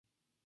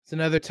It's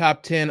another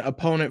top 10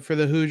 opponent for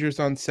the Hoosiers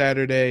on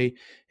Saturday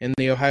in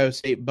the Ohio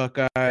State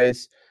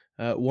Buckeyes.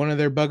 One of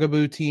their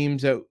bugaboo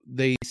teams that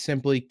they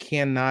simply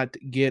cannot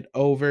get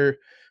over.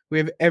 We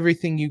have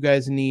everything you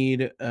guys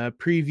need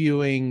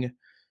previewing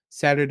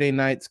Saturday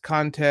night's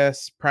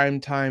contest,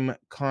 primetime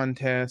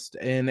contest,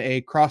 and a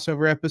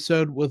crossover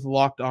episode with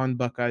Locked On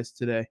Buckeyes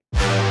today.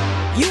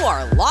 You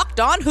are Locked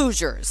On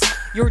Hoosiers,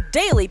 your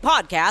daily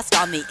podcast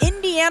on the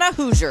Indiana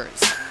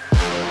Hoosiers.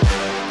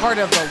 Part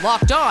of the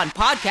Locked On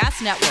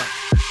Podcast Network,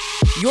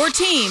 your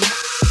team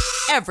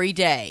every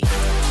day.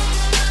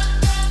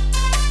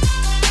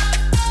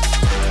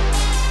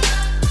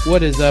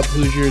 What is up,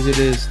 Hoosiers? It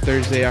is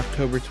Thursday,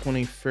 October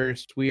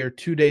 21st. We are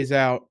 2 days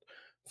out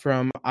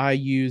from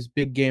IU's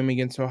big game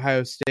against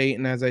Ohio State,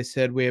 and as I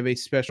said, we have a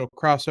special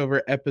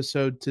crossover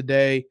episode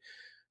today.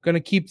 Going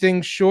to keep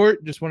things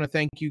short. Just want to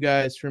thank you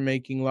guys for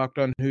making Locked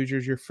On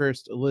Hoosiers your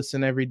first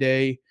listen every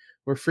day.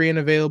 We're free and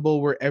available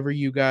wherever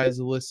you guys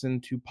listen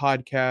to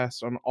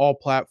podcasts on all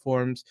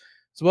platforms,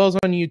 as well as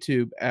on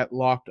YouTube at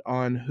Locked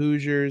On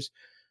Hoosiers.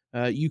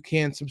 You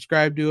can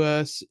subscribe to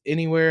us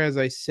anywhere. As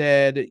I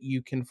said,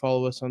 you can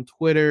follow us on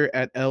Twitter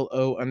at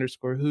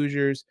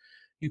LO_Hoosiers.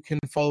 You can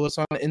follow us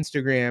on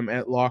Instagram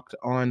at Locked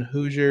On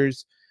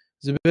Hoosiers.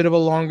 It's a bit of a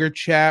longer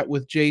chat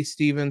with Jay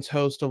Stevens,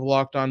 host of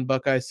Locked On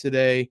Buckeyes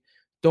today.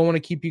 Don't want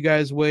to keep you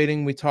guys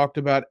waiting. We talked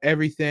about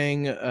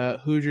everything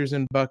Hoosiers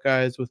and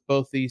Buckeyes with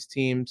both these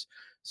teams.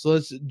 So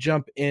let's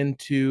jump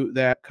into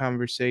that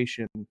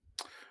conversation.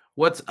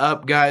 What's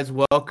up, guys?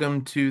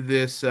 Welcome to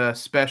this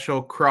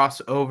special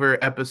crossover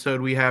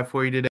episode we have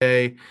for you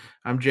today.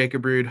 I'm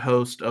Jacob Rude,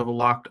 host of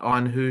Locked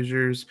On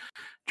Hoosiers,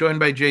 joined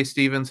by Jay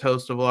Stevens,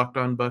 host of Locked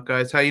On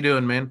Buckeyes. How you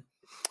doing, man?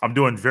 I'm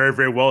doing very,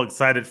 very well.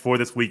 Excited for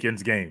this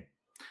weekend's game.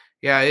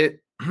 Yeah,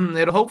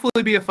 it'll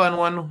hopefully be a fun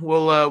one.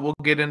 We'll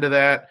get into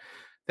that.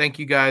 Thank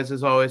you guys,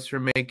 as always, for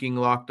making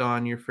Locked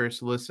On your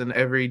first listen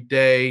every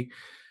day.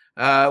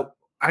 I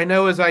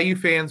know as IU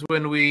fans,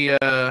 when we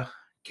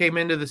came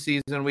into the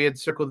season, we had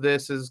circled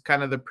this as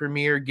kind of the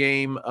premier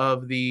game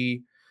of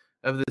the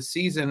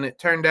season. It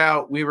turned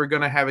out we were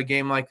going to have a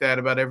game like that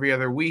about every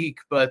other week,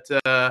 but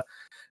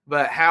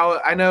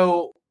how I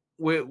know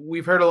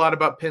we've heard a lot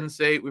about Penn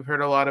State, we've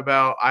heard a lot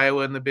about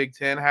Iowa in the Big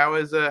Ten.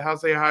 How's the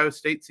Ohio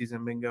State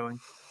season been going?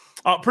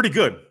 Pretty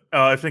good.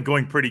 It's been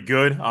going pretty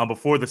good.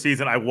 Before the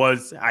season,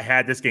 I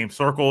had this game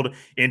circled,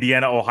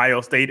 Indiana,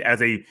 Ohio State,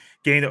 as a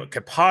game that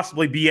could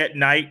possibly be at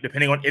night,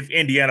 depending on if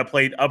Indiana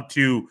played up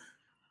to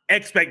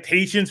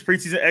expectations,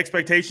 preseason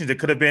expectations. It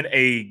could have been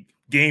a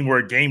game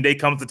where game day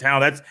comes to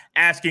town. That's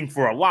asking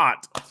for a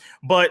lot.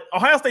 But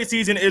Ohio State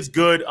season is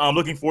good. I'm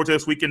looking forward to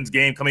this weekend's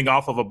game coming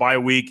off of a bye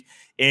week.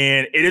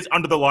 And it is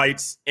under the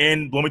lights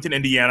in Bloomington,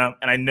 Indiana.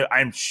 And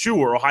I'm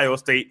sure Ohio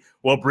State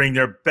will bring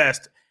their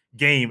best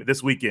game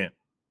this weekend.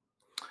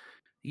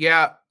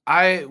 Yeah,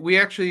 we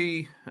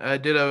actually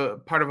did a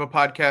part of a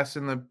podcast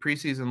in the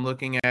preseason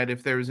looking at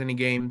if there was any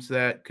games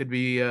that could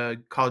be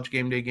college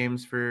game day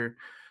games for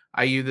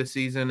IU this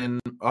season,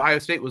 and Ohio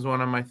State was one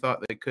of them. I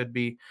thought that could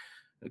be.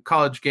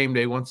 College game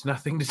day wants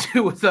nothing to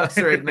do with us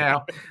right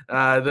now.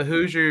 The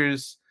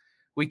Hoosiers,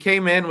 we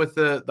came in with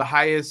the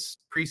highest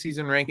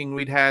preseason ranking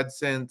we'd had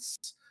since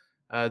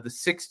the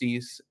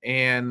 60s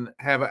and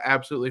have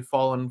absolutely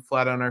fallen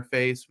flat on our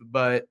face,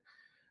 but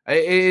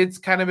it's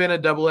kind of been a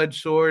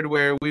double-edged sword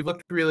where we've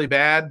looked really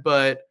bad,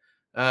 but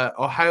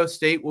Ohio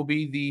State will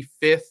be the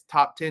 5th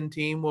top 10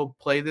 team we'll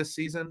play this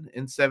season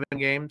in 7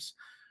 games.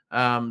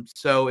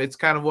 So it's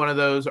kind of one of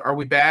those, are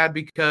we bad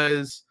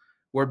because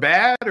we're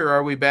bad, or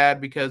are we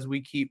bad because we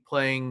keep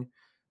playing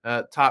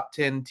top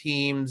 10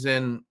 teams?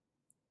 And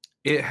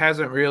it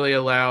hasn't really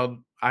allowed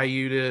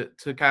IU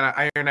to kind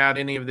of iron out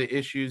any of the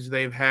issues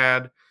they've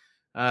had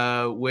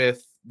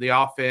with the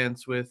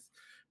offense, with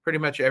pretty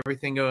much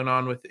everything going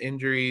on with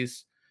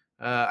injuries.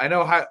 I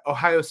know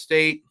Ohio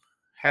State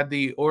had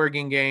the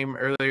Oregon game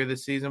earlier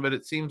this season, but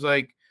it seems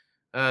like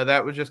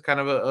that was just kind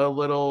of a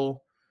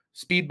little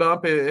speed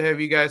bump. Have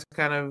you guys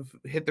kind of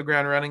hit the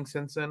ground running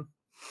since then?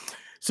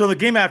 So the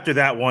game after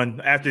that one,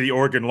 after the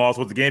Oregon loss,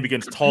 was the game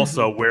against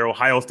Tulsa, where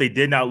Ohio State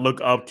did not look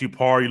up to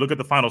par. You look at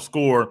the final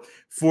score,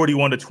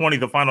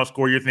 41-20, the final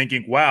score, you're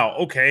thinking, wow,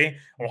 okay,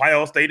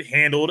 Ohio State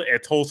handled a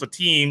Tulsa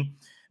team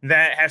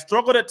that has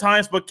struggled at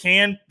times, but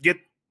can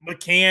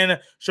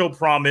show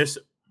promise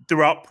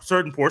throughout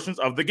certain portions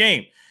of the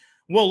game.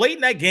 Well, late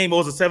in that game, it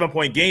was a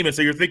 7-point game, and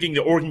so you're thinking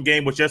the Oregon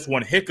game was just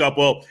one hiccup.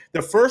 Well,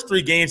 the first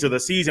 3 games of the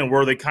season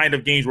were the kind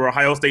of games where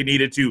Ohio State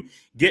needed to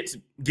get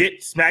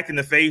smacked in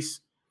the face,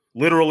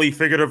 literally,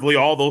 figuratively,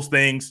 all those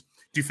things,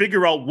 to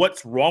figure out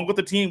what's wrong with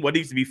the team, what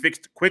needs to be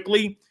fixed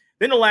quickly.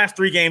 Then the last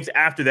 3 games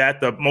after that,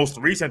 the most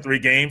recent 3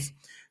 games,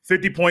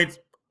 50 points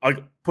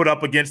put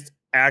up against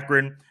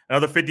Akron,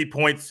 another 50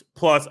 points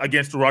plus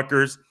against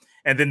Rutgers,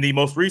 and then the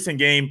most recent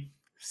game,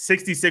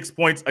 66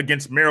 points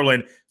against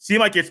Maryland. Seemed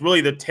like it's really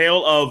the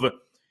tale of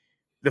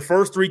the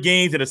first 3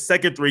 games and the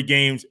second 3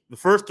 games. The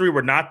first 3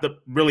 were not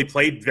really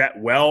played that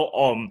well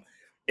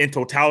in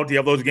totality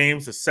of those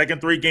games. The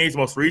second 3 games,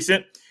 most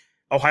recent,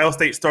 Ohio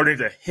State starting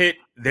to hit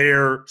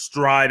their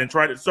stride and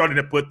starting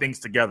to put things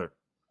together?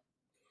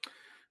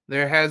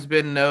 There has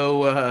been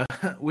no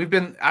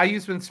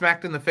IU's been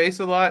smacked in the face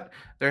a lot.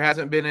 There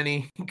hasn't been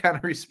any kind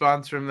of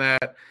response from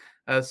that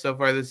so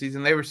far this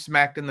season. They were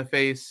smacked in the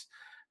face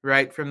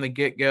right from the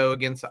get-go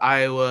against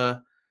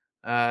Iowa,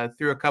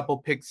 threw a couple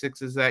pick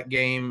sixes that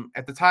game.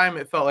 At the time,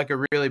 it felt like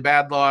a really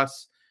bad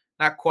loss,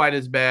 not quite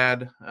as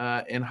bad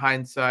in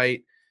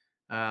hindsight.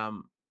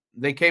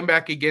 They came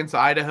back against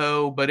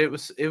Idaho, but it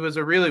was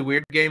a really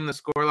weird game. The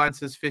scoreline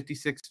says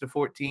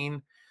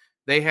 56-14.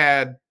 They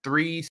had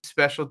 3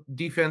 special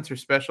defense or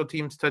special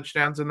teams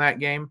touchdowns in that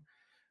game.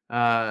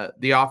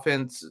 The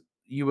offense,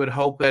 you would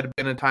hope that had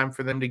been a time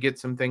for them to get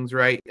some things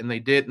right, and they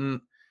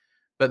didn't.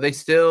 But they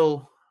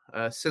still,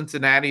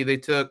 Cincinnati, they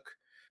took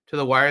to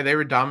the wire. They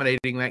were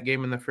dominating that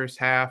game in the first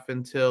half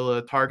until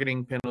a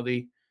targeting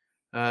penalty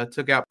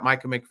took out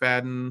Micah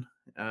McFadden,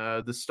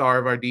 the star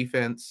of our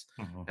defense,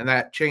 and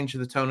that changed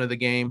the tone of the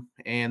game.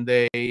 And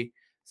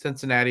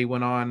Cincinnati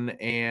went on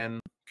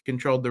and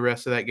controlled the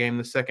rest of that game,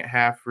 the second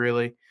half,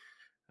 really.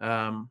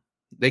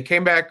 They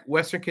came back.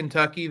 Western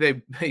Kentucky,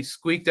 they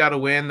squeaked out a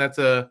win. That's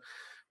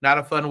not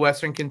a fun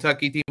Western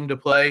Kentucky team to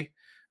play.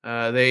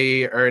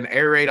 They are an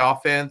air raid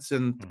offense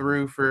and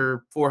threw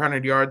for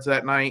 400 yards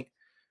that night.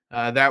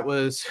 That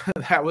was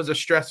a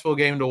stressful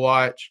game to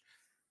watch,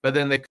 but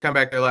then they've come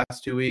back their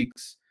last 2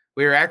 weeks.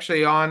 We were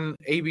actually on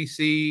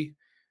ABC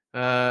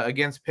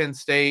against Penn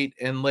State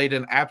and laid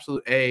an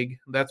absolute egg.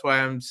 That's why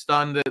I'm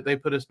stunned that they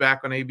put us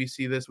back on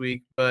ABC this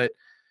week. But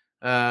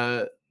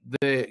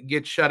they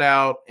get shut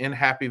out in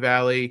Happy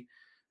Valley.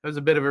 It was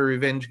a bit of a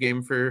revenge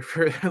game for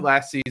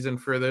last season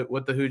for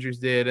what the Hoosiers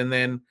did. And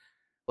then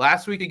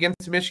last week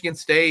against Michigan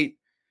State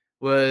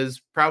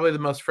was probably the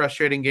most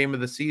frustrating game of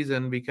the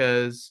season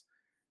because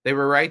they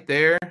were right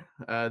there.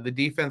 The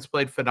defense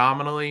played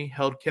phenomenally,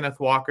 held Kenneth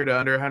Walker to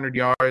under 100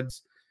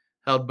 yards,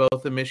 held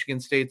both of Michigan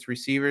State's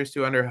receivers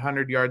to under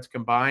 100 yards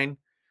combined,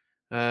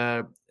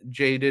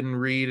 Jaden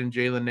Reed and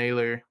Jalen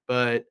Naylor.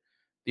 But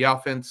the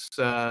offense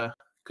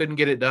couldn't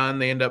get it done.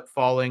 They end up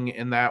falling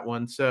in that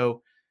one.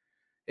 So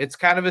it's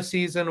kind of a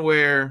season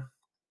where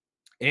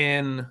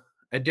in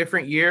a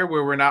different year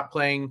where we're not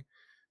playing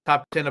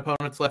top 10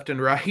 opponents left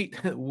and right,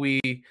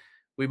 we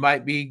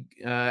might be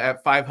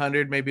at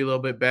 500, maybe a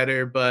little bit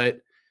better. But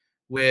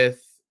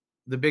with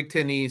the Big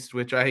Ten East,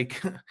 which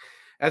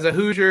as a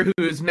Hoosier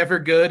who is never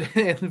good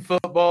in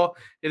football,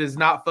 it is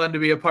not fun to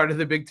be a part of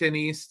the Big Ten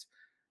East.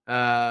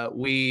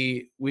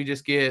 We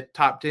just get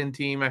top 10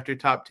 team after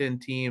top 10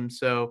 team.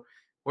 So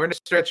we're in a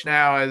stretch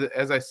now.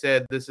 As I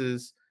said, this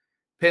is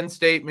Penn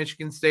State,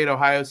 Michigan State,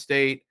 Ohio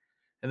State,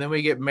 and then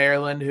we get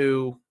Maryland,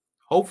 who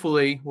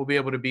hopefully we'll be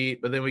able to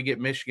beat, but then we get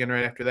Michigan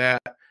right after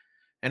that.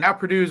 And now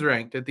Purdue's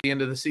ranked at the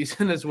end of the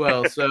season as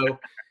well. So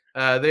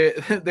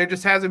there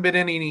just hasn't been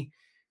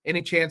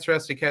any chance for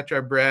us to catch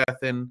our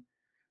breath. And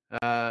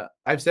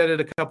I've said it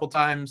a couple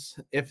times.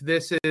 If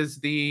this is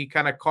the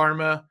kind of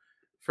karma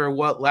for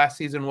what last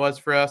season was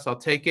for us, I'll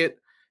take it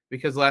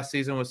because last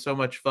season was so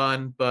much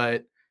fun.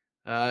 But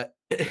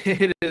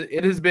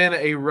it has been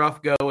a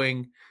rough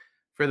going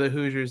for the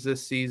Hoosiers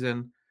this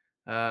season.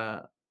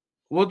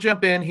 We'll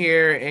jump in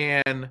here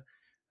and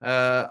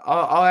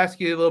I'll ask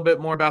you a little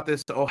bit more about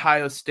this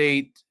Ohio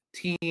State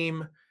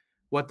team,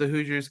 what the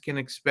Hoosiers can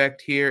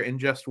expect here in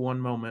just one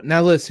moment.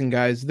 Now listen,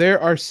 guys, there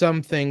are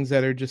some things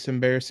that are just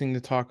embarrassing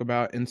to talk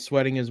about, and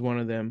sweating is one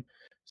of them.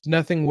 It's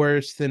nothing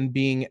worse than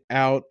being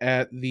out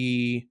at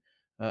the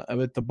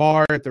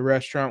bar, at the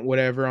restaurant,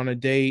 whatever, on a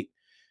date.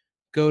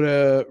 Go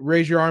to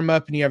raise your arm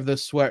up and you have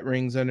those sweat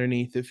rings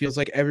underneath. It feels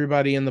like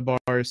everybody in the bar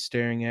is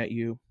staring at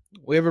you.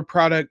 We have a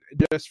product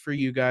just for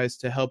you guys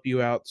to help you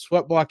out.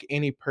 Sweat Block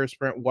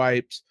Antiperspirant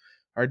Wipes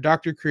are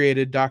doctor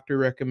created, doctor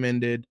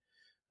recommended.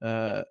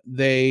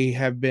 They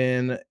have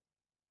been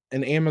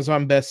an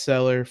Amazon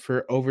bestseller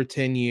for over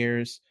 10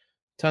 years.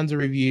 Tons of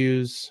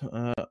reviews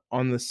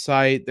on the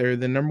site. They're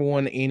the number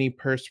one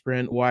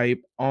antiperspirant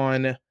wipe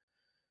on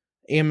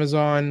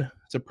Amazon.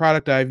 It's a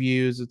product I've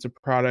used. It's a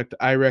product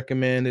I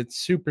recommend. It's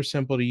super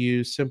simple to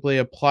use. Simply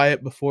apply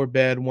it before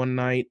bed one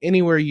night,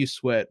 anywhere you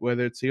sweat,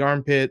 whether it's the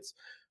armpits,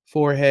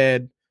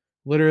 forehead,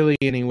 literally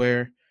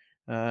anywhere,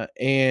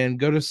 and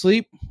go to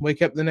sleep.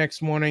 Wake up the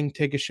next morning,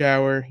 take a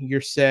shower, you're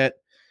set.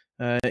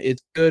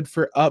 It's good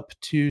for up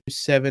to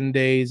 7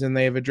 days, and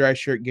they have a dry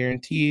shirt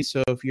guarantee.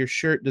 So if your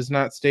shirt does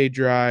not stay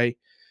dry,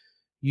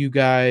 you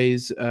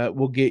guys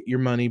will get your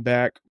money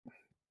back.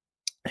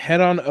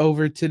 Head on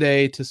over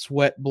today to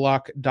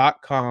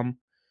sweatblock.com.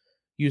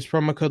 Use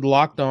promo code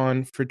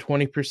LOCKEDON for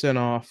 20%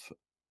 off.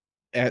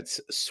 At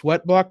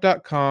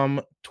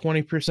sweatblock.com,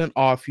 20%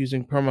 off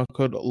using promo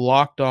code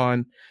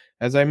LOCKEDON.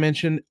 As I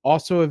mentioned,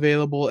 also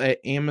available at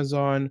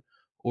Amazon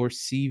or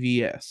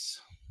CVS.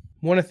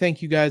 I want to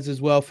thank you guys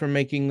as well for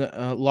making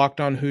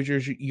Locked On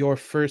Hoosiers your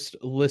first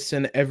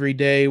listen every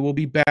day. We'll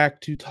be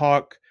back to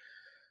talk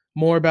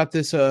more about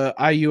this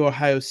IU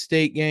Ohio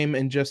State game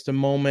in just a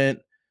moment.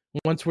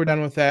 Once we're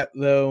done with that,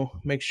 though,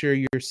 make sure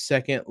your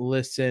second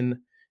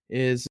listen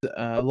is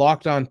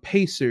Locked On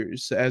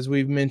Pacers. As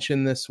we've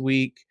mentioned this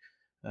week,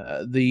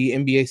 the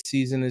NBA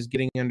season is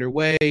getting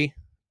underway.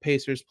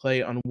 Pacers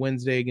play on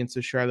Wednesday against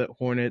the Charlotte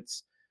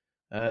Hornets.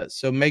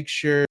 So make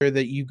sure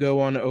that you go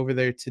on over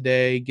there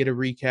today, get a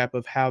recap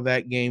of how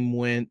that game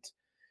went.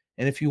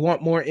 And if you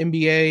want more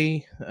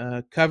NBA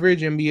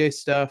coverage, NBA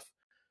stuff,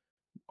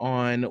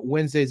 on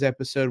Wednesday's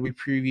episode, we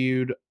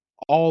previewed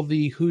all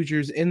the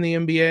Hoosiers in the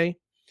NBA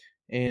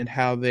and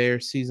how their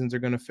seasons are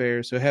going to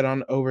fare. So head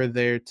on over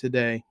there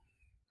today.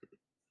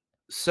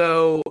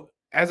 So,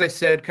 as I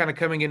said, kind of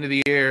coming into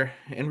the year,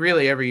 and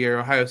really every year,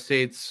 Ohio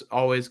State's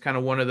always kind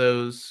of one of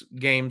those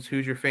games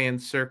Hoosier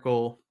fans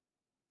circle.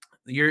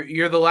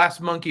 You're the last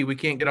monkey we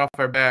can't get off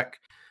our back.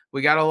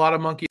 We got a lot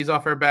of monkeys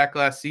off our back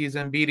last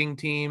season, beating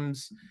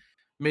teams,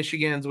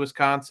 Michigan's,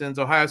 Wisconsin's.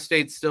 Ohio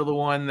State's still the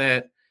one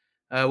that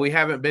we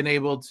haven't been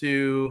able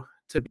to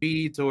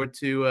beat or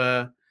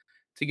to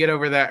get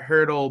over that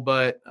hurdle.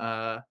 But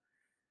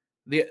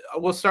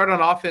we'll start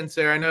on offense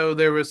there. I know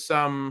there was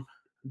some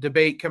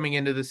debate coming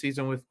into the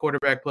season with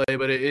quarterback play,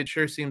 but it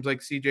sure seems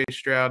like C.J.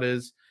 Stroud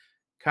has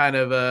kind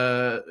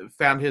of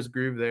found his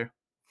groove there.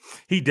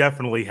 He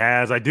definitely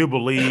has. I do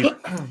believe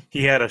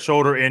he had a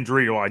shoulder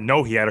injury, or I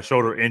know he had a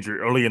shoulder injury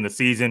early in the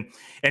season.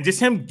 And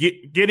just him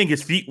getting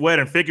his feet wet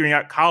and figuring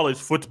out college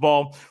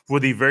football for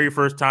the very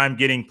first time,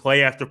 getting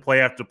play after play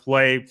after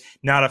play,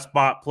 not a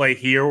spot play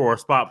here or a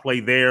spot play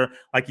there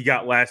like he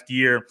got last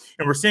year.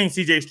 And we're seeing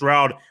C.J.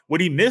 Stroud,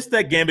 when he missed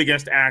that game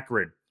against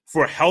Akron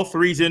for health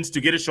reasons to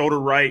get his shoulder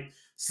right,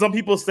 some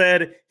people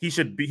said he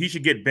should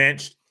get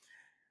benched.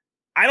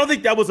 I don't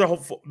think that was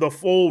the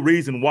full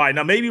reason why.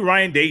 Now, maybe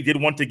Ryan Day did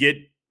want to get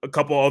a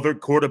couple other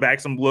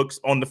quarterbacks some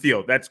looks on the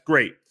field. That's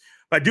great.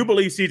 But I do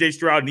believe C.J.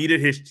 Stroud needed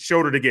his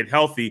shoulder to get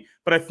healthy.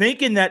 But I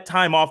think in that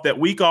time off, that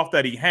week off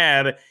that he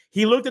had,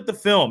 he looked at the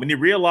film and he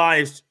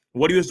realized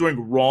what he was doing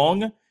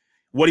wrong,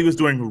 what he was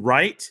doing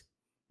right.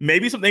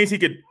 Maybe some things he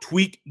could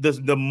tweak,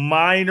 the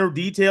minor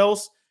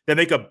details that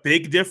make a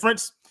big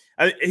difference.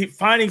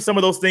 Finding some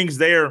of those things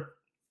there,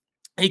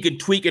 he can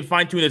tweak and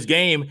fine-tune his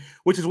game,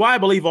 which is why I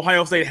believe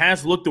Ohio State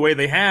has looked the way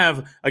they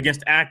have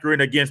against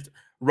Akron, against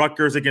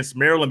Rutgers, against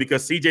Maryland,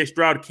 because C.J.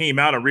 Stroud came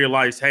out and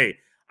realized, hey,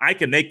 I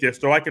can make this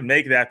throw. I can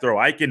make that throw.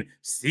 I can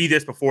see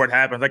this before it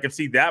happens. I can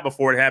see that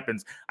before it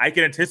happens. I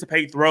can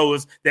anticipate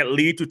throws that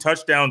lead to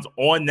touchdowns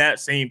on that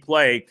same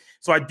play.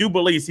 So I do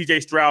believe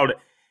C.J. Stroud,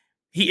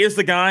 he is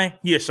the guy.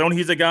 He has shown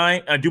he's a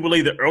guy. I do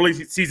believe the early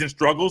season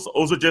struggles,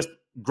 those are just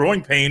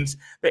growing pains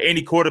that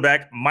any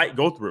quarterback might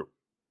go through.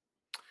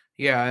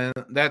 Yeah,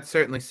 that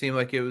certainly seemed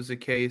like it was the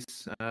case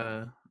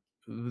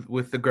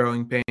with the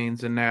growing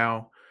pains, and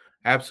now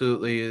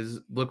absolutely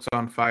looks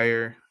on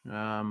fire.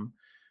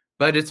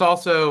 But it's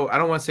also, I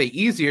don't want to say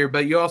easier,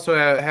 but you also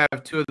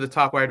have two of the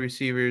top wide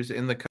receivers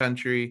in the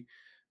country,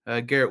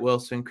 Garrett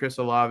Wilson, Chris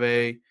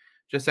Olave,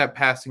 just that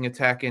passing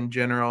attack in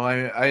general.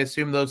 I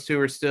assume those two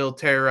are still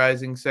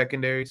terrorizing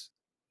secondaries.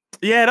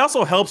 Yeah, it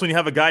also helps when you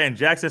have a guy in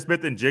Jackson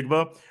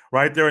Smith-Njigba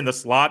right there in the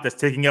slot that's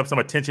taking up some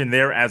attention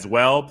there as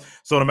well.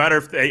 So no matter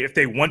if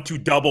they want to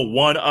double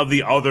one of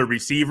the other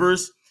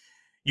receivers,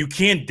 you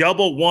can't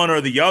double one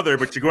or the other,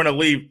 but you're going to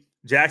leave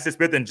Jackson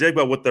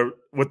Smith-Njigba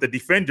with the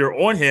defender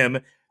on him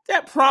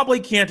that probably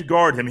can't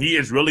guard him. He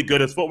is really good.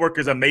 His footwork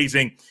is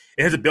amazing.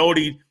 And his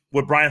ability,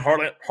 what Brian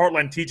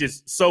Hartline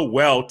teaches so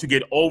well, to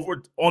get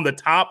over on the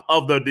top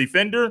of the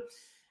defender.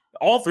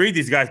 All three of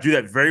these guys do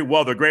that very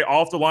well. They're great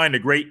off the line. They're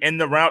great in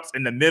the routes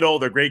in the middle.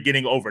 They're great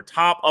getting over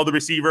top of the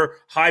receiver,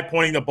 high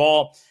pointing the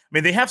ball. I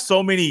mean, they have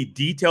so many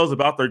details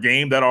about their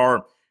game that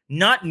are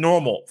not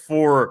normal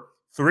for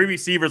three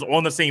receivers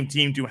on the same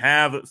team to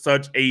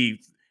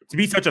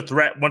be such a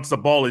threat once the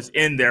ball is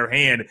in their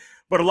hand.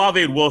 But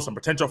Olave and Wilson,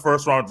 potential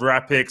first-round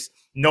draft picks,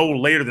 no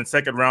later than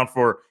second round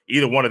for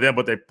either one of them,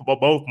 but they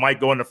both might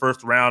go in the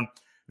first round.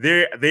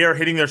 They are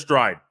hitting their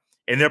stride.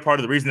 And they're part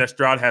of the reason that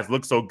Stroud has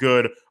looked so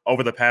good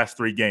over the past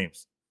 3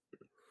 games.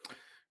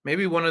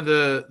 Maybe one of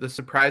the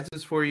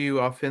surprises for you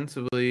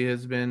offensively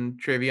has been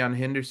TreVeyon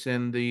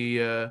Henderson.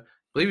 I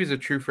believe he's a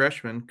true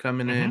freshman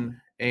coming in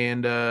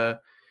and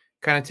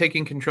kind of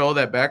taking control of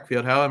that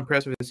backfield. How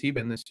impressive has he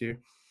been this year?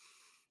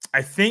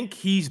 I think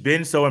he's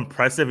been so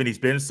impressive and he's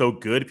been so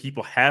good.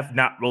 People have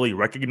not really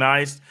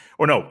recognized,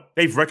 or no,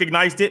 they've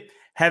recognized it,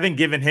 haven't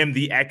given him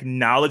the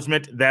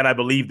acknowledgement that I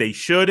believe they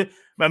should.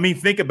 I mean,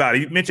 think about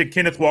it. You mentioned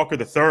Kenneth Walker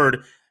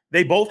III.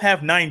 They both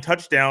have 9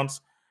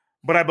 touchdowns,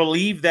 but I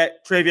believe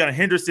that TreVeyon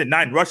Henderson,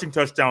 9 rushing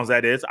touchdowns,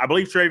 that is. I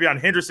believe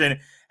TreVeyon Henderson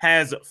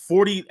has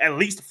at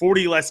least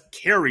 40 less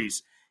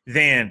carries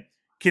than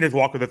Kenneth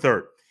Walker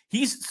III.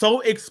 He's so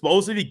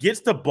explosive. He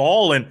gets the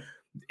ball, and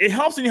it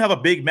helps when you have a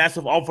big,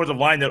 massive offensive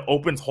line that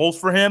opens holes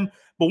for him.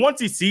 But once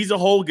he sees a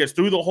hole, gets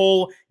through the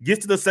hole,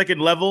 gets to the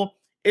second level,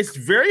 it's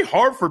very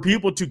hard for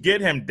people to get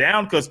him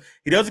down because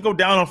he doesn't go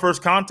down on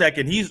first contact,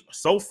 and he's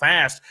so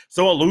fast,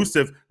 so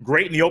elusive,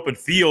 great in the open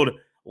field.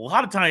 A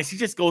lot of times he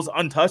just goes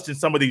untouched in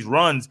some of these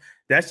runs.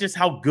 That's just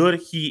how good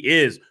he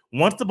is.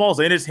 Once the ball's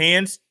in his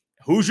hands,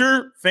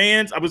 Hoosier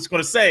fans, I was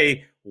going to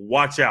say,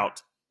 watch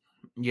out.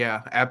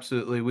 Yeah,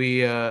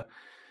 absolutely.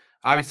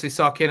 obviously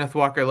saw Kenneth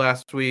Walker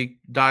last week,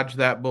 dodged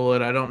that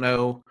bullet. I don't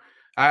know.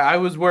 I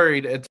was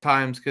worried at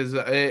times because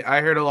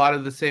I heard a lot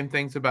of the same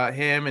things about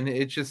him, and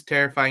it's just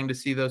terrifying to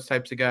see those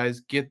types of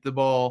guys get the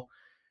ball,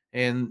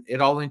 and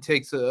it only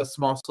takes a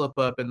small slip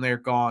up and they're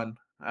gone.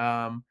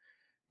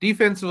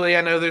 Defensively,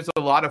 I know there's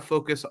a lot of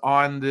focus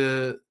on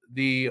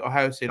the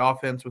Ohio State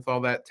offense with all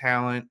that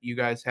talent you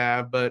guys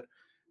have, but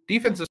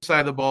defensive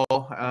side of the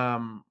ball,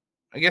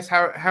 I guess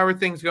how are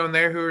things going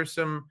there? Who are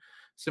some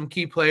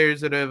key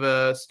players that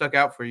have stuck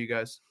out for you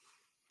guys?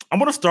 I'm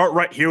going to start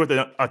right here with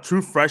a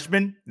true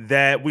freshman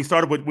that we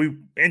started with. We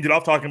ended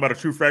off talking about a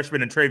true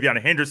freshman and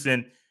Travion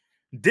Henderson.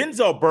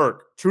 Denzel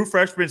Burke, true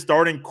freshman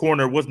starting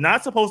corner, was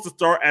not supposed to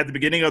start at the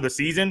beginning of the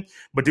season,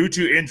 but due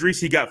to injuries,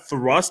 he got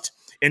thrust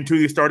into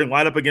the starting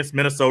lineup against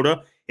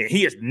Minnesota, and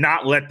he has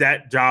not let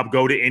that job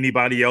go to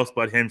anybody else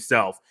but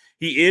himself.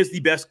 He is the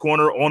best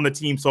corner on the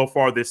team so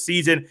far this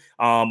season.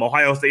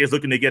 Ohio State is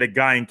looking to get a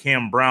guy in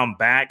Cam Brown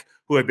back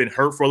who had been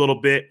hurt for a little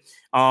bit.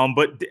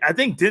 But I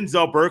think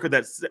Denzel Burke,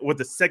 with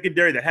the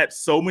secondary that had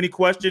so many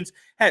questions,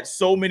 had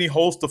so many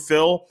holes to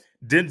fill,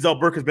 Denzel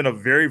Burke has been a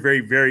very,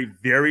 very, very,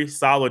 very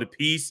solid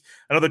piece.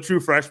 Another true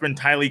freshman,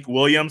 Tyleik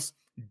Williams,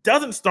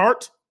 doesn't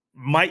start,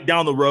 might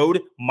down the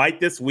road, might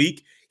this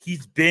week.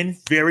 He's been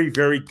very,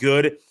 very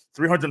good.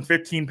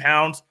 315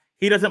 pounds.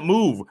 He doesn't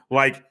move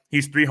like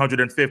he's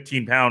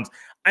 315 pounds.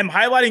 I'm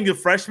highlighting the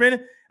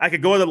freshmen. I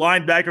could go to the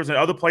linebackers and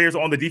other players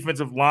on the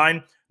defensive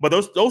line, but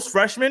those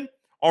freshmen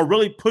are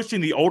really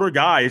pushing the older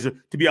guys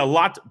to be a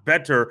lot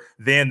better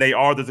than they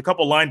are. There's a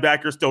couple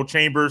linebackers, Still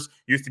Chambers,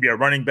 used to be a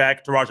running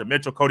back, Taraja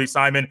Mitchell, Cody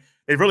Simon.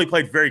 They've really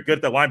played very good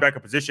at the linebacker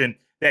position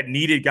that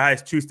needed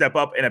guys to step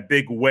up in a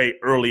big way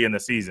early in the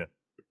season.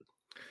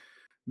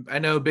 I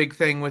know a big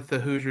thing with the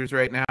Hoosiers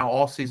right now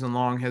all season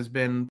long has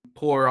been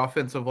poor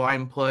offensive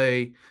line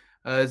play.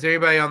 Is there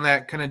anybody on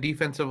that kind of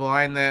defensive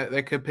line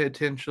that could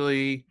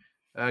potentially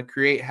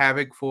create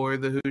havoc for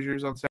the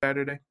Hoosiers on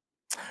Saturday?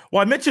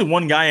 Well, I mentioned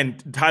one guy in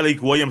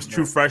Tyleik Williams,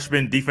 true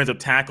freshman defensive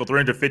tackle,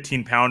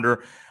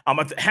 315-pounder.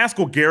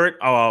 Haskell Garrett,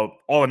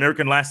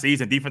 All-American last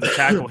season, defensive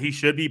tackle. He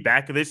should be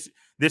back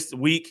this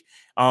week.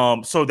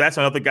 So that's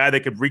another guy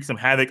that could wreak some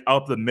havoc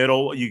up the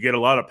middle. You get a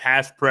lot of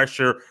pass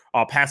pressure,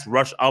 pass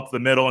rush up the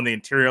middle in the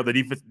interior of the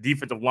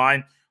defensive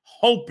line.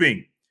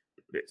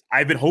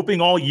 I've been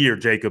hoping all year,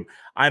 Jacob.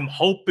 I'm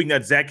hoping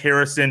that Zach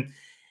Harrison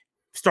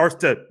starts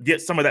to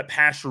get some of that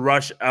pass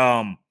rush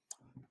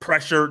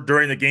pressure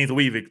during the games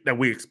that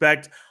we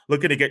expect.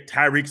 Looking to get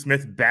Tyreek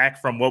Smith back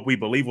from what we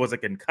believe was a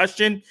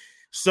concussion.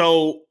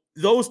 So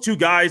those two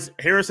guys,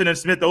 Harrison and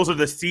Smith, those are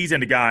the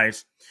seasoned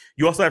guys.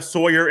 You also have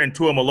Sawyer and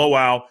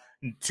Tuamaloau,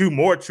 two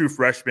more true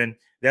freshmen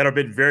that have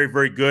been very,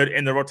 very good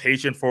in the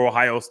rotation for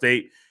Ohio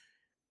State.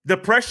 The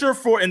pressure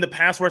in the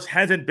pass rush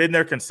hasn't been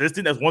there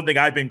consistent. That's one thing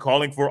I've been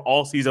calling for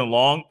all season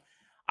long.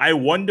 I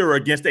wonder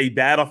against a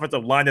bad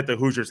offensive line that the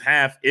Hoosiers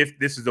have, if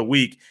this is a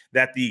week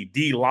that the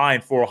D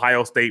line for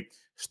Ohio State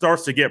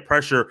starts to get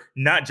pressure,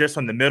 not just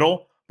from the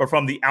middle, but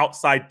from the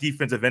outside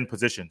defensive end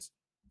positions.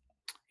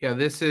 Yeah,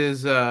 this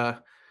is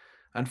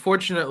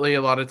unfortunately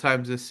a lot of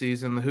times this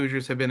season, the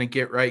Hoosiers have been a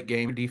get-right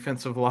game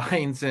defensive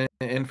lines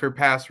and for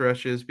pass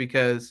rushes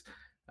because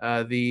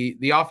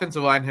the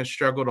offensive line has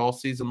struggled all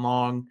season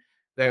long.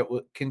 That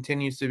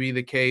continues to be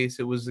the case.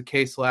 It was the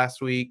case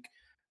last week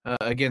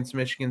against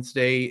Michigan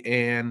State,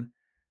 and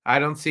I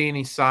don't see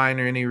any sign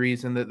or any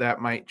reason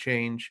that might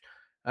change.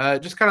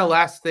 Just kind of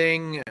last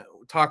thing,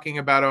 talking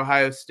about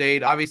Ohio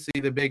State,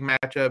 obviously the big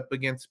matchup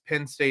against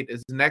Penn State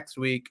is next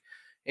week.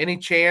 Any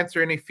chance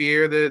or any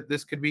fear that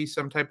this could be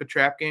some type of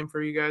trap game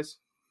for you guys?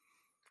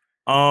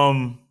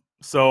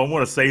 So I'm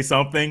going to say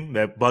something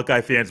that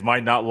Buckeye fans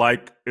might not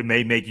like. It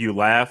may make you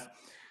laugh.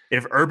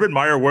 If Urban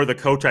Meyer were the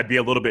coach, I'd be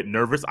a little bit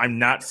nervous. I'm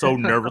not so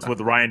nervous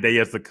with Ryan Day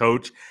as the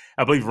coach.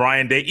 I believe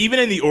Ryan Day, even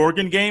in the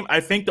Oregon game,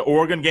 I think the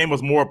Oregon game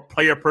was more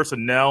player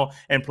personnel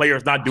and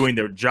players not doing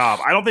their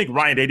job. I don't think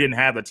Ryan Day didn't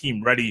have the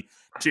team ready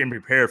to be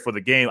prepared for the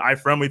game. I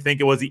firmly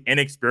think it was the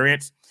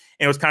inexperience.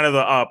 And it was kind of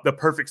the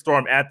perfect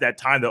storm at that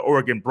time that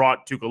Oregon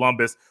brought to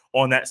Columbus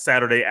on that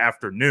Saturday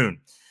afternoon.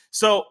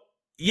 So,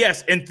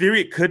 yes, in theory,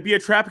 it could be a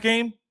trap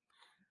game.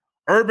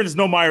 Urban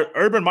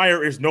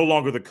Meyer is no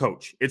longer the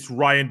coach. It's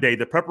Ryan Day.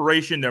 The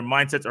preparation, their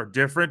mindsets are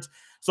different.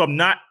 So I'm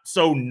not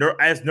so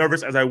as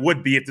nervous as I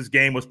would be if this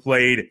game was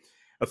played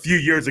a few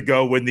years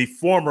ago when the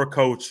former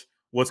coach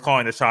was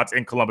calling the shots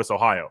in Columbus,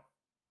 Ohio.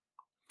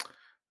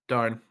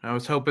 Darn. I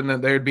was hoping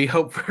that there'd be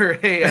hope for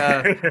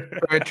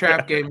a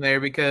trap game there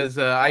because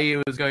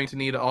IU is going to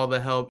need all the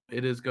help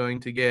it is going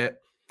to get.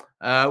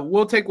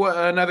 We'll take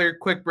another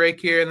quick break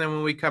here, and then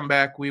when we come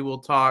back, we will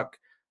talk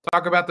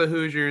about the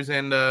Hoosiers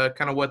and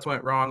kind of what's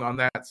went wrong on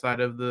that side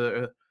of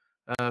the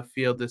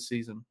field this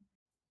season.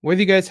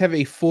 Whether you guys have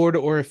a Ford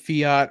or a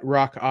Fiat,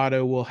 Rock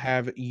Auto will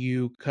have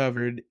you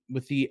covered.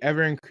 With the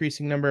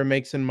ever-increasing number of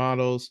makes and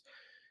models,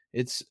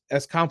 it's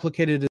as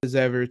complicated as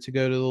ever to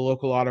go to the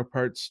local auto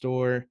parts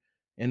store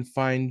and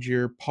find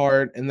your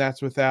part, and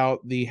that's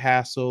without the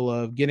hassle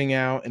of getting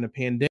out in a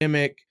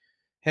pandemic,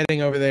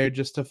 heading over there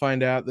just to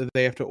find out that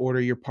they have to order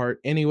your part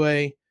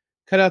anyway.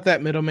 Cut out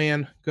that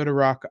middleman. Go to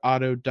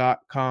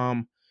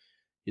rockauto.com.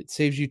 It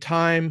saves you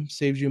time,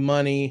 saves you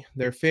money.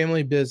 They're a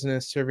family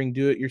business serving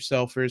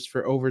do-it-yourselfers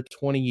for over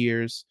 20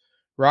 years.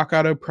 Rock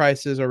Auto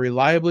prices are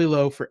reliably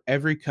low for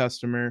every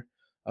customer.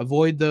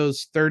 Avoid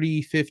those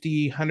 30,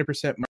 50,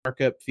 100%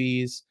 markup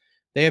fees.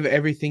 They have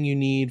everything you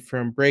need,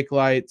 from brake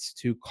lights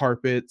to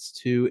carpets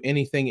to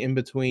anything in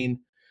between.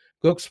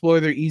 Go explore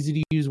their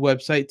easy-to-use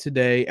website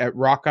today at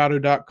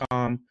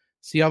rockauto.com.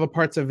 See all the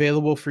parts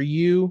available for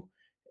you,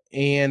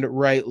 and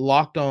write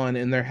Locked On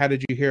in their How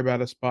Did You Hear About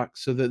Us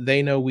box so that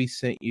they know we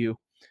sent you.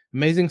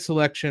 Amazing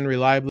selection,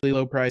 reliably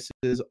low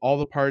prices, all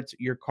the parts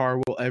your car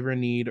will ever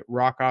need.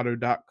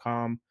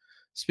 rockauto.com.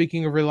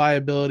 Speaking of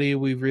reliability,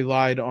 we've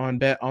relied on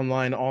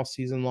BetOnline all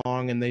season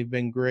long, and they've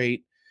been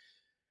great.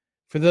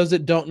 For those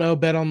that don't know,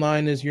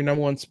 BetOnline is your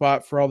number one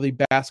spot for all the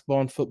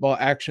basketball and football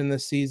action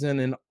this season,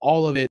 and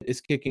all of it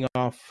is kicking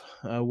off,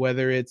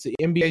 whether it's the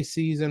NBA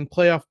season,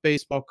 playoff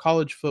baseball,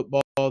 college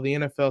football, the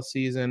NFL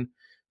season.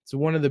 It's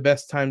one of the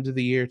best times of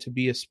the year to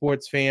be a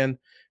sports fan.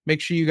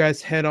 Make sure you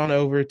guys head on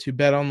over to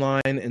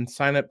BetOnline and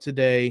sign up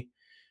today.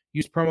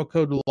 Use promo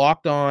code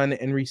Locked On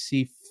and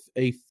receive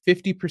a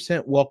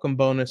 50% welcome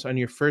bonus on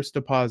your first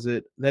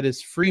deposit. That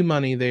is free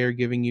money they are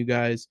giving you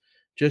guys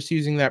just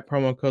using that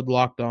promo code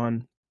Locked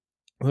On.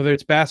 Whether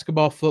it's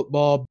basketball,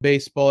 football,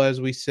 baseball, as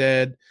we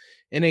said,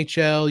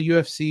 NHL,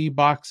 UFC,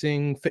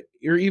 boxing,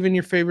 or even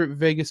your favorite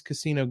Vegas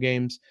casino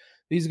games,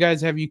 these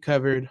guys have you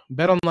covered.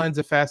 BetOnline's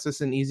the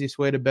fastest and easiest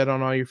way to bet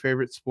on all your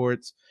favorite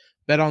sports.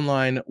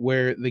 BetOnline,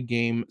 where the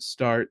game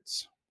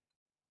starts.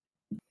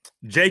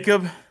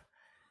 Jacob,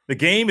 the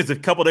game is a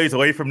couple days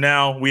away from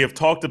now. We have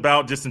talked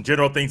about just some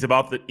general things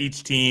about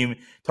each team,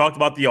 talked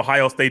about the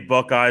Ohio State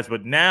Buckeyes,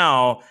 but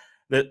now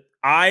the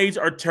eyes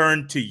are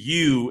turned to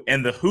you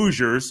and the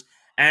Hoosiers,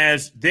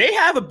 as they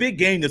have a big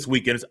game this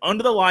weekend. It's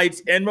under the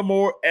lights at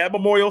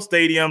Memorial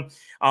Stadium,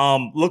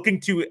 looking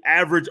to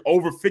average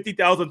over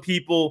 50,000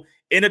 people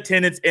in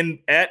attendance in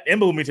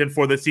Bloomington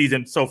for the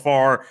season so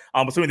far.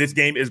 I'm assuming this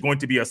game is going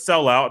to be a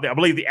sellout. I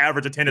believe the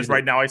average attendance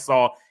right now I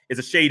saw is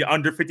a shade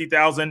under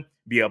 50,000,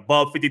 be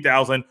above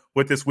 50,000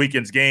 with this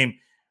weekend's game.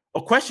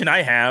 A question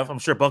I have, I'm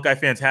sure Buckeye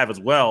fans have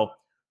as well,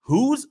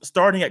 who's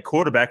starting at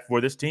quarterback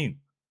for this team?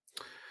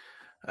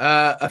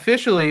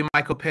 Officially,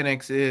 Michael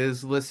Penix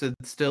is listed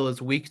still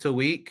as week to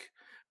week,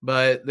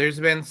 but there's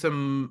been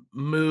some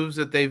moves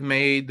that they've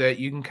made that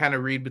you can kind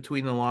of read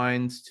between the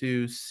lines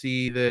to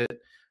see that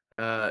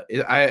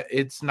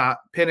it's not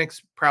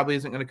Penix probably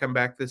isn't going to come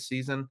back this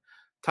season.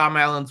 Tom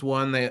Allen's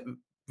one that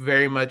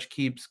very much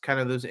keeps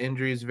kind of those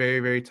injuries very,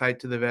 very tight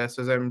to the vest,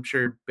 as I'm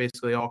sure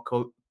basically all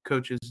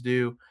coaches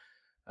do.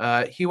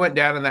 He went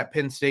down in that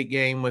Penn State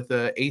game with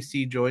a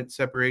AC joint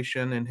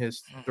separation in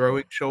his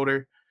throwing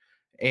shoulder.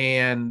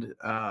 And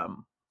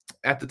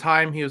at the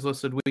time, he was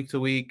listed week to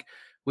week.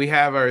 We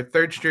have our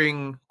third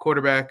string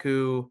quarterback,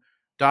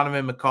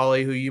 Donovan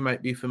McCauley, who you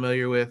might be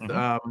familiar with.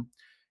 Mm-hmm.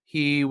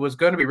 He was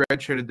going to be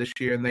redshirted this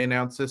year, and they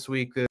announced this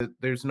week that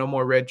there's no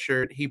more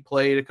redshirt. He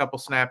played a couple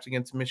snaps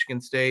against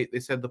Michigan State. They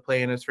said the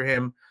plan is for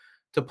him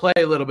to play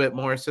a little bit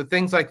more. So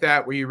things like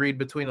that where you read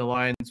between the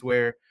lines,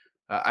 where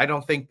I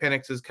don't think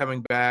Penix is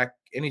coming back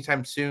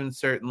anytime soon,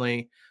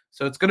 certainly.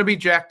 So it's going to be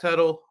Jack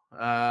Tuttle.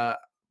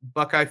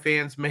 Buckeye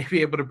fans may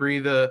be able to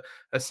breathe a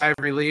sigh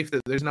of relief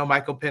that there's no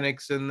Michael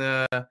Penix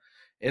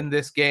in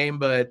this game,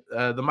 but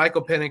the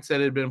Michael Penix that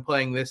had been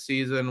playing this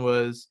season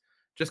was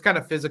just kind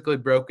of physically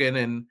broken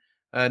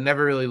and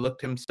never really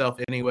looked himself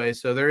anyway.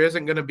 So there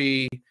isn't going to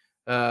be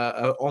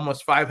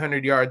almost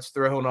 500 yards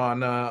thrown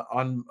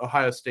on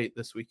Ohio State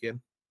this weekend.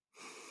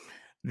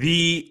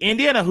 The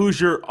Indiana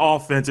Hoosier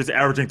offense is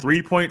averaging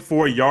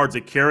 3.4 yards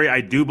a carry.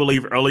 I do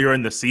believe earlier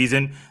in the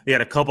season, they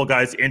had a couple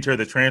guys enter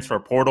the transfer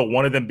portal,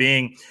 one of them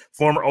being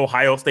former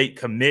Ohio State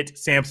commit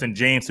Samson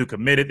James, who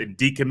committed and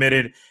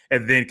decommitted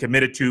and then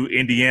committed to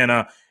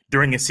Indiana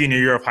during his senior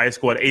year of high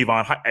school at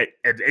Avon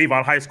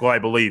High School, I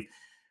believe.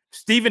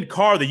 Stephen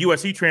Carr, the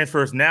USC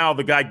transfer, is now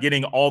the guy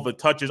getting all the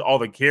touches, all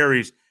the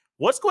carries.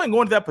 What's going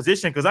on to that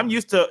position? Because I'm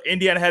used to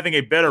Indiana having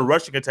a better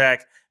rushing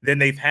attack than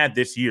they've had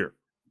this year.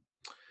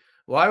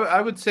 Well,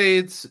 I would say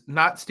it's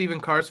not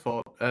Stephen Carr's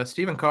fault.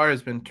 Stephen Carr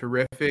has been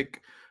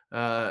terrific.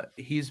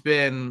 He's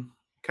been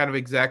kind of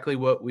exactly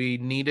what we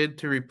needed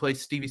to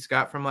replace Stevie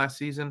Scott from last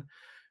season.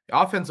 The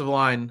offensive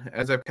line,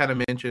 as I've kind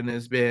of mentioned,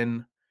 has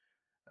been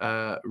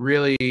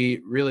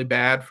really, really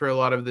bad for a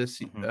lot of this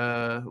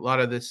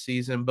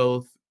season,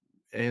 both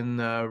in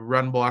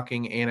run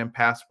blocking and in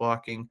pass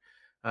blocking.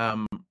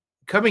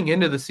 Coming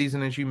into the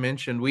season, as you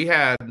mentioned, we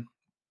had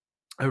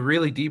a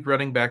really deep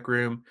running back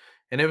room.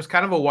 And it was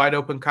kind of a wide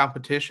open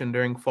competition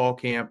during fall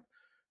camp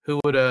who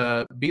would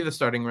be the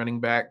starting running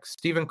back.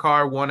 Stephen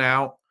Carr won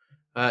out.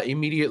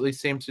 Immediately,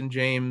 Samson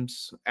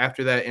James,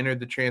 after that,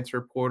 entered the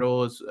transfer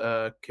portal, is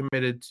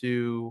committed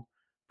to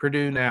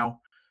Purdue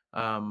now.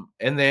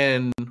 And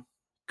then a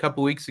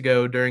couple weeks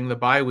ago during the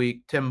bye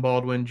week, Tim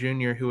Baldwin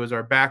Jr., who was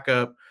our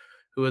backup,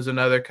 who was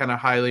another kind of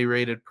highly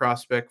rated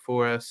prospect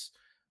for us,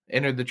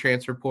 entered the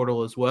transfer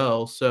portal as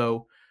well.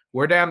 So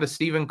we're down to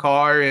Stephen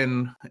Carr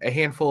and a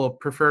handful of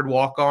preferred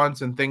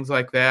walk-ons and things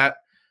like that.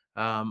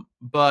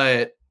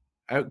 But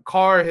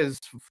Carr has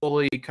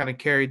fully kind of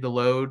carried the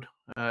load.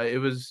 It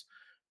was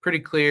pretty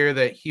clear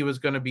that he was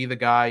going to be the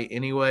guy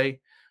anyway.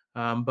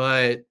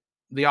 But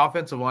the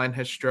offensive line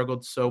has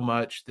struggled so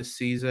much this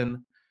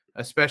season,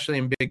 especially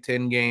in Big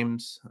Ten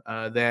games,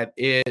 that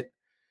it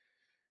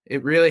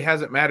really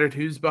hasn't mattered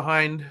who's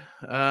behind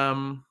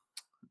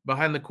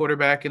the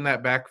quarterback in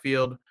that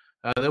backfield.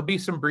 There'll be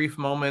some brief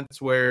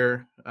moments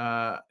where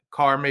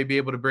Carr may be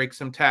able to break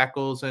some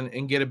tackles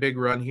and get a big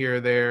run here or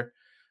there.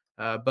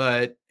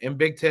 But in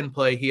Big Ten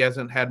play, he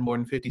hasn't had more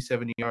than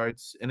 57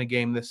 yards in a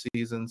game this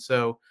season.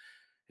 So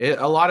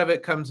a lot of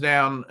it comes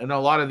down, and a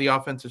lot of the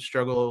offensive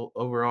struggle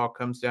overall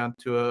comes down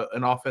to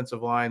an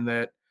offensive line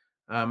that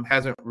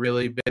hasn't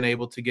really been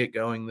able to get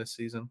going this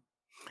season.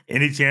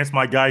 Any chance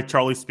my guy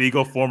Charlie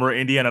Spiegel, former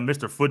Indiana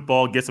Mr.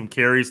 Football, gets some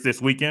carries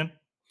this weekend?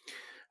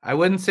 I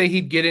wouldn't say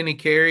he'd get any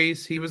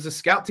carries. He was a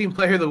scout team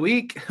player of the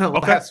week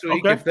last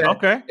week.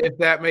 If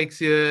that makes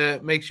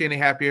you any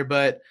happier,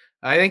 but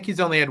I think he's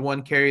only had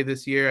one carry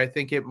this year. I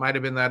think it might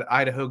have been that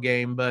Idaho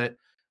game, but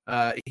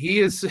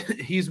he's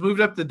moved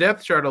up the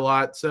depth chart a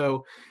lot.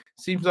 So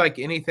seems like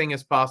anything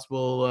is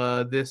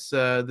possible this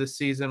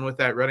season with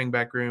that running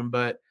back room.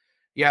 But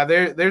yeah,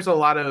 there's a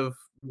lot of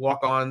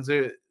walk-ons.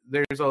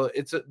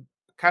 It's a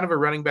kind of a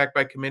running back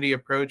by committee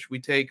approach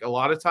we take a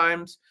lot of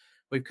times.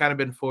 We've kind of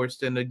been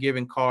forced into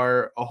giving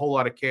Carr a whole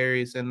lot of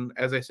carries, and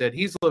as I said,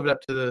 he's lived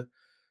up to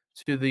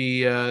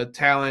the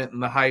talent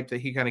and the hype that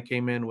he kind of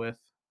came in with.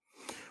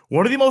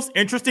 One of the most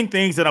interesting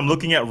things that I'm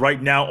looking at right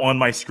now on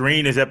my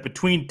screen is that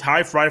between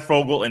Ty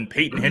Freifogel and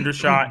Peyton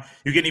Hendershot,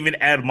 you can even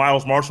add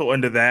Miles Marshall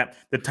into that.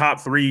 The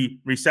top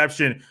three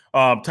reception,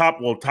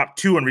 top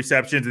two in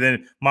receptions, and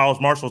then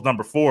Miles Marshall's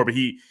number 4, but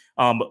he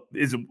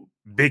is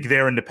big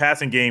there in the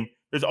passing game.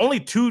 There's only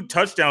 2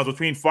 touchdowns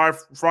between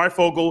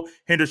Freifogel,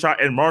 Hendershot,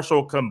 and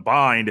Marshall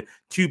combined,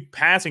 2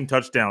 passing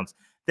touchdowns.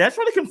 That's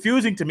really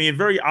confusing to me and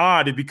very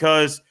odd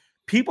because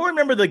people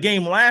remember the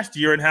game last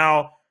year and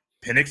how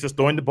Penix was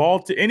throwing the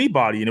ball to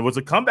anybody, and it was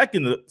a comeback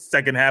in the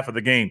second half of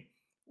the game.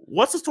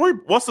 What's the story?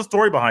 What's the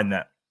story behind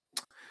that?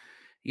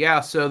 Yeah,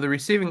 so the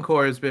receiving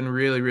core has been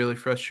really, really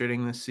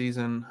frustrating this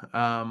season.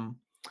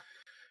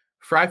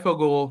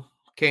 Freifogel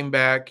came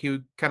back. He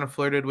kind of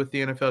flirted with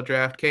the NFL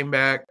draft, came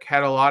back,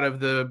 had a lot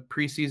of the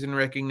preseason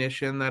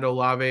recognition that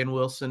Olave and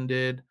Wilson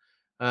did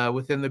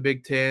within the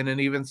Big Ten and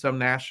even some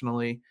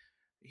nationally.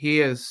 He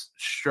has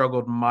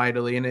struggled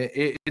mightily, and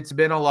it's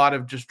been a lot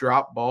of just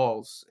drop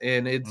balls,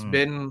 and it's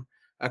been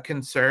a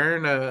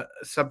concern,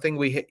 something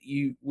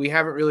we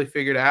haven't really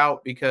figured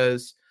out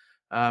because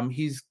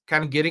he's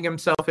kind of getting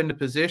himself into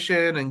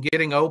position and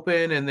getting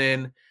open, and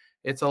then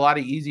it's a lot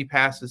of easy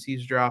passes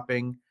he's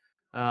dropping.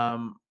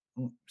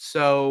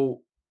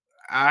 So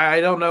I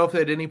don't know if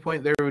at any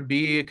point there would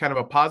be kind of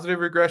a positive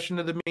regression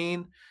to the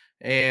mean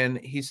and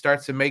he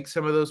starts to make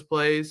some of those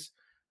plays.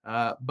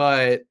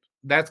 But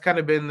that's kind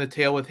of been the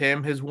tale with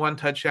him. His one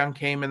touchdown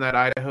came in that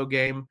Idaho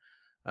game.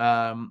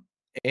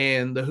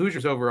 And the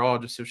Hoosiers overall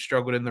just have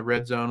struggled in the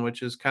red zone,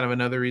 which is kind of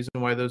another reason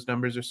why those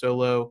numbers are so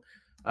low.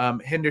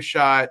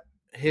 Hendershot,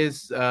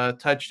 his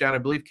touchdown, I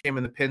believe, came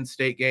in the Penn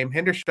State game.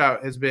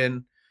 Hendershot has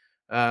been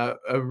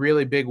a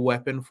really big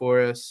weapon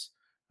for us.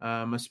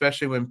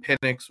 Especially when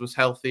Penix was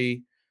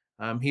healthy.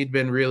 He'd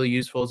been really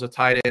useful as a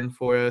tight end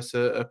for us,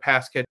 a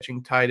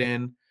pass-catching tight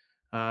end.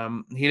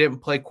 He didn't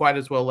play quite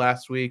as well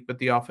last week, but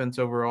the offense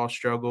overall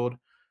struggled.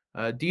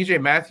 DJ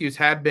Matthews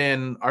had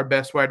been our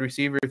best wide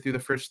receiver through the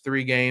first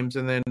 3 games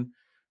and then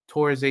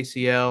tore his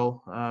ACL,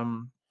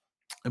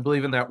 I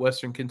believe, in that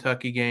Western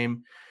Kentucky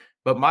game.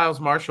 But Miles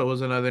Marshall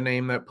was another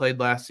name that played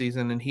last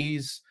season, and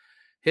his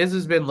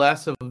has been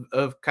less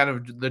of kind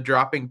of the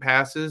dropping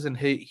passes, and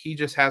he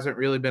just hasn't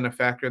really been a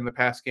factor in the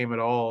pass game at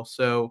all.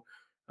 So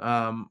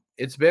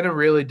it's been a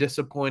really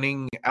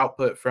disappointing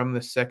output from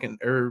this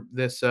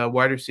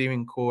wide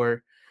receiving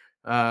core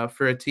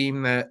for a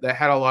team that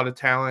had a lot of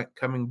talent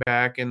coming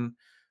back, and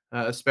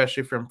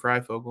especially from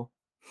Freifogel.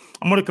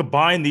 I'm going to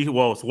combine these.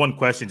 Well, it's one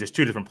question, just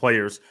 2 different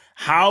players.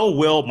 How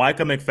will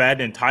Micah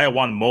McFadden and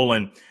Tywone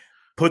Mullen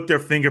put their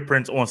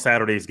fingerprints on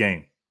Saturday's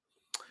game?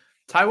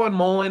 Tywone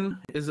Mullen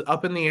is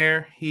up in the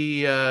air.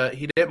 He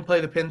didn't play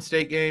the Penn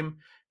State game.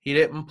 He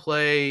didn't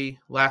play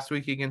last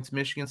week against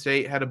Michigan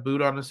State, had a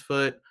boot on his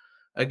foot.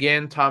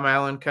 Again, Tom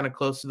Allen, kind of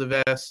close to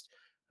the vest,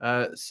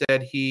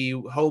 said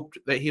he hoped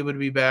that he would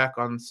be back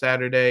on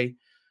Saturday.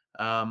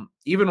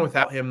 Even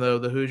without him, though,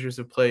 the Hoosiers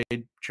have played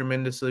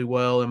tremendously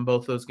well in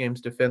both those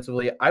games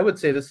defensively. I would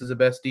say this is the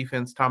best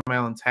defense Tom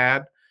Allen's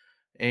had,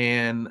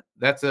 and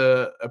that's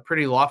a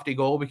pretty lofty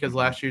goal because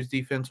last year's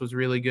defense was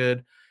really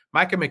good.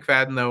 Micah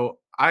McFadden, though,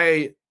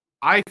 I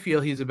feel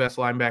he's the best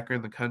linebacker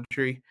in the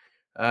country.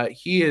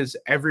 He is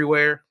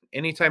everywhere.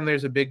 Anytime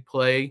there's a big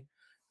play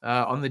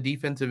on the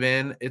defensive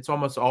end, it's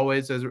almost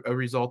always as a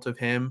result of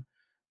him.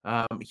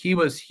 He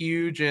was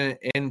huge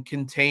in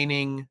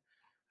containing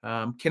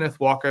Kenneth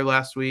Walker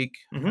last week.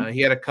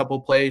 He had a couple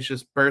plays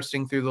just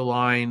bursting through the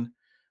line.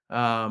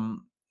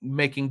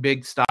 making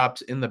big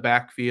stops in the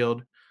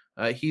backfield.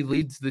 He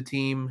leads the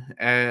team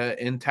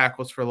in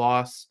tackles for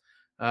loss.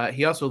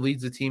 He also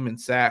leads the team in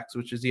sacks,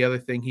 which is the other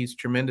thing he's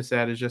tremendous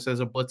at, is just as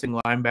a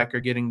blitzing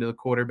linebacker getting to the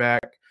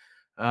quarterback.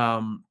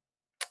 Um,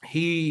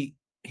 he's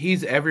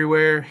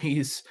everywhere.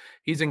 He's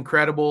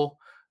incredible.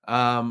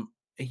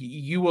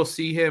 You will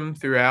see him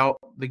throughout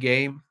the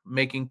game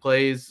making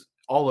plays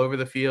all over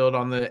the field,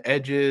 on the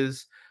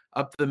edges,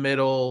 up the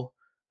middle,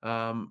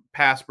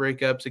 pass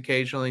breakups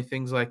occasionally,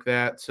 things like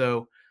that.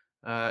 So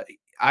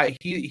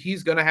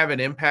he's going to have an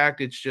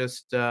impact. It's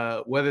just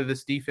whether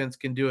this defense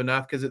can do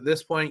enough, because at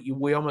this point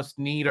we almost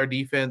need our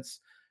defense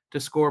to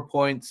score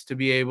points to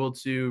be able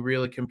to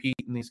really compete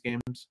in these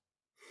games.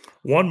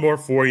 One more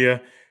for you.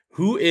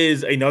 Who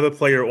is another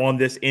player on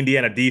this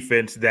Indiana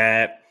defense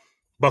that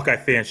Buckeye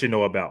fans should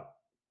know about?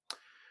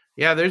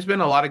 Yeah, there's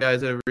been a lot of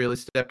guys that have really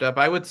stepped up.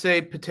 I would say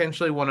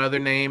potentially one other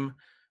name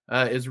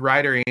is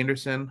Ryder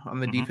Anderson on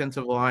the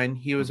defensive line.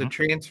 He was a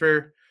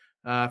transfer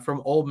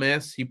from Ole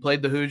Miss. He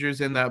played the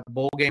Hoosiers in that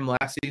bowl game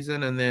last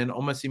season and then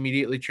almost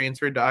immediately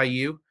transferred to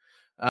IU,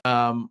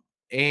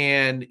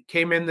 and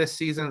came in this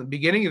season. At the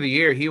beginning of the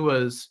year, he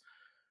was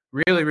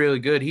really, really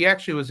good. He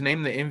actually was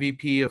named the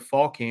MVP of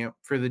fall camp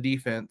for the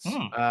defense,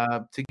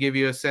 to give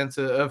you a sense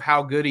of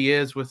how good he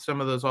is with some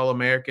of those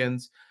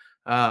All-Americans.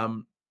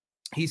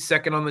 He's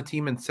second on the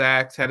team in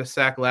sacks, had a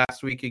sack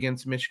last week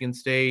against Michigan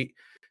State,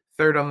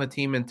 third on the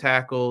team in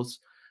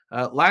tackles.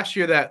 Last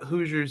year, that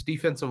Hoosiers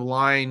defensive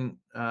line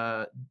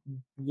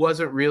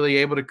wasn't really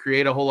able to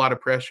create a whole lot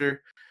of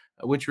pressure,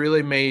 which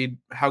really made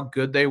how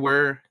good they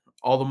were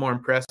all the more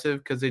impressive,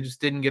 because they just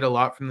didn't get a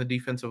lot from the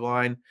defensive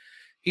line.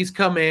 He's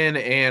come in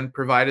and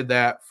provided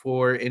that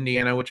for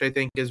Indiana, which I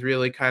think is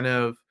really kind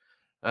of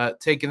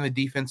taking the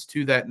defense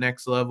to that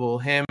next level.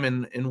 Him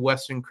and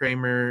Weston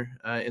Kramer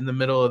in the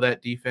middle of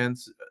that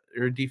defense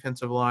or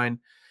defensive line,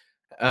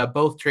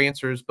 both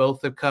transfers,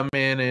 both have come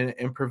in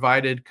and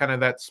provided kind of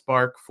that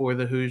spark for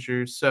the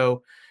Hoosiers.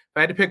 So if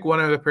I had to pick one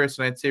other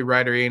person, I'd say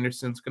Ryder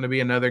Anderson's going to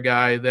be another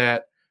guy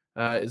that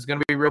is going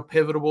to be real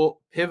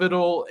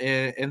pivotal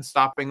in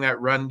stopping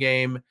that run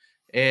game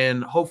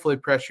and hopefully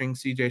pressuring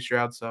CJ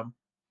Stroud some.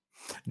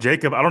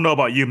 Jacob, I don't know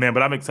about you, man,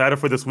 but I'm excited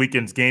for this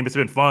weekend's game. It's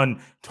been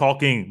fun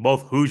talking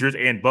both Hoosiers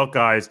and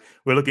Buckeyes.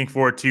 We're looking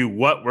forward to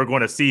what we're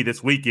going to see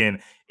this weekend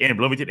in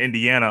Bloomington,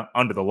 Indiana,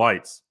 under the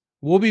lights.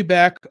 We'll be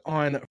back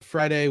on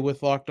Friday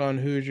with Locked On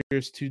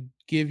Hoosiers to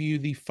give you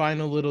the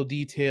final little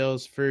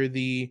details for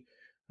the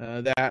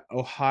that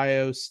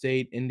Ohio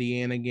State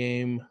Indiana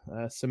game,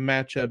 some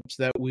matchups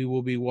that we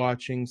will be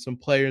watching, some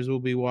players we'll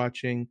be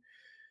watching,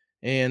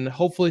 and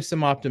hopefully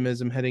some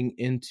optimism heading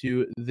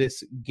into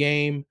this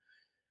game.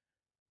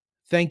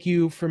 Thank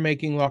you for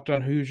making Locked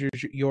On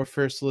Hoosiers your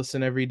first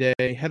listen every day.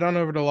 Head on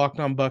over to Locked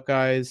On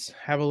Buckeyes.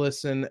 Have a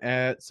listen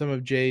at some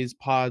of Jay's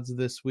pods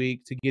this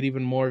week to get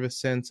even more of a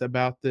sense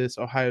about this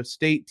Ohio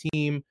State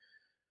team.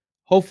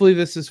 Hopefully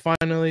this is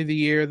finally the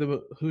year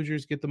the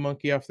Hoosiers get the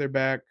monkey off their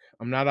back.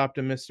 I'm not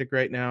optimistic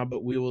right now,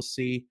 but we will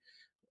see.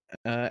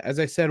 As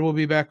I said, we'll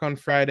be back on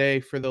Friday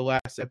for the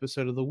last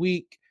episode of the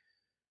week.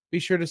 Be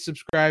sure to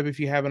subscribe if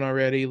you haven't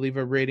already. Leave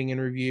a rating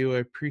and review. I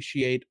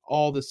appreciate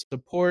all the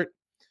support.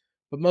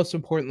 But most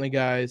importantly,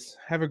 guys,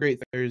 have a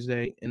great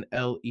Thursday and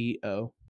LEO.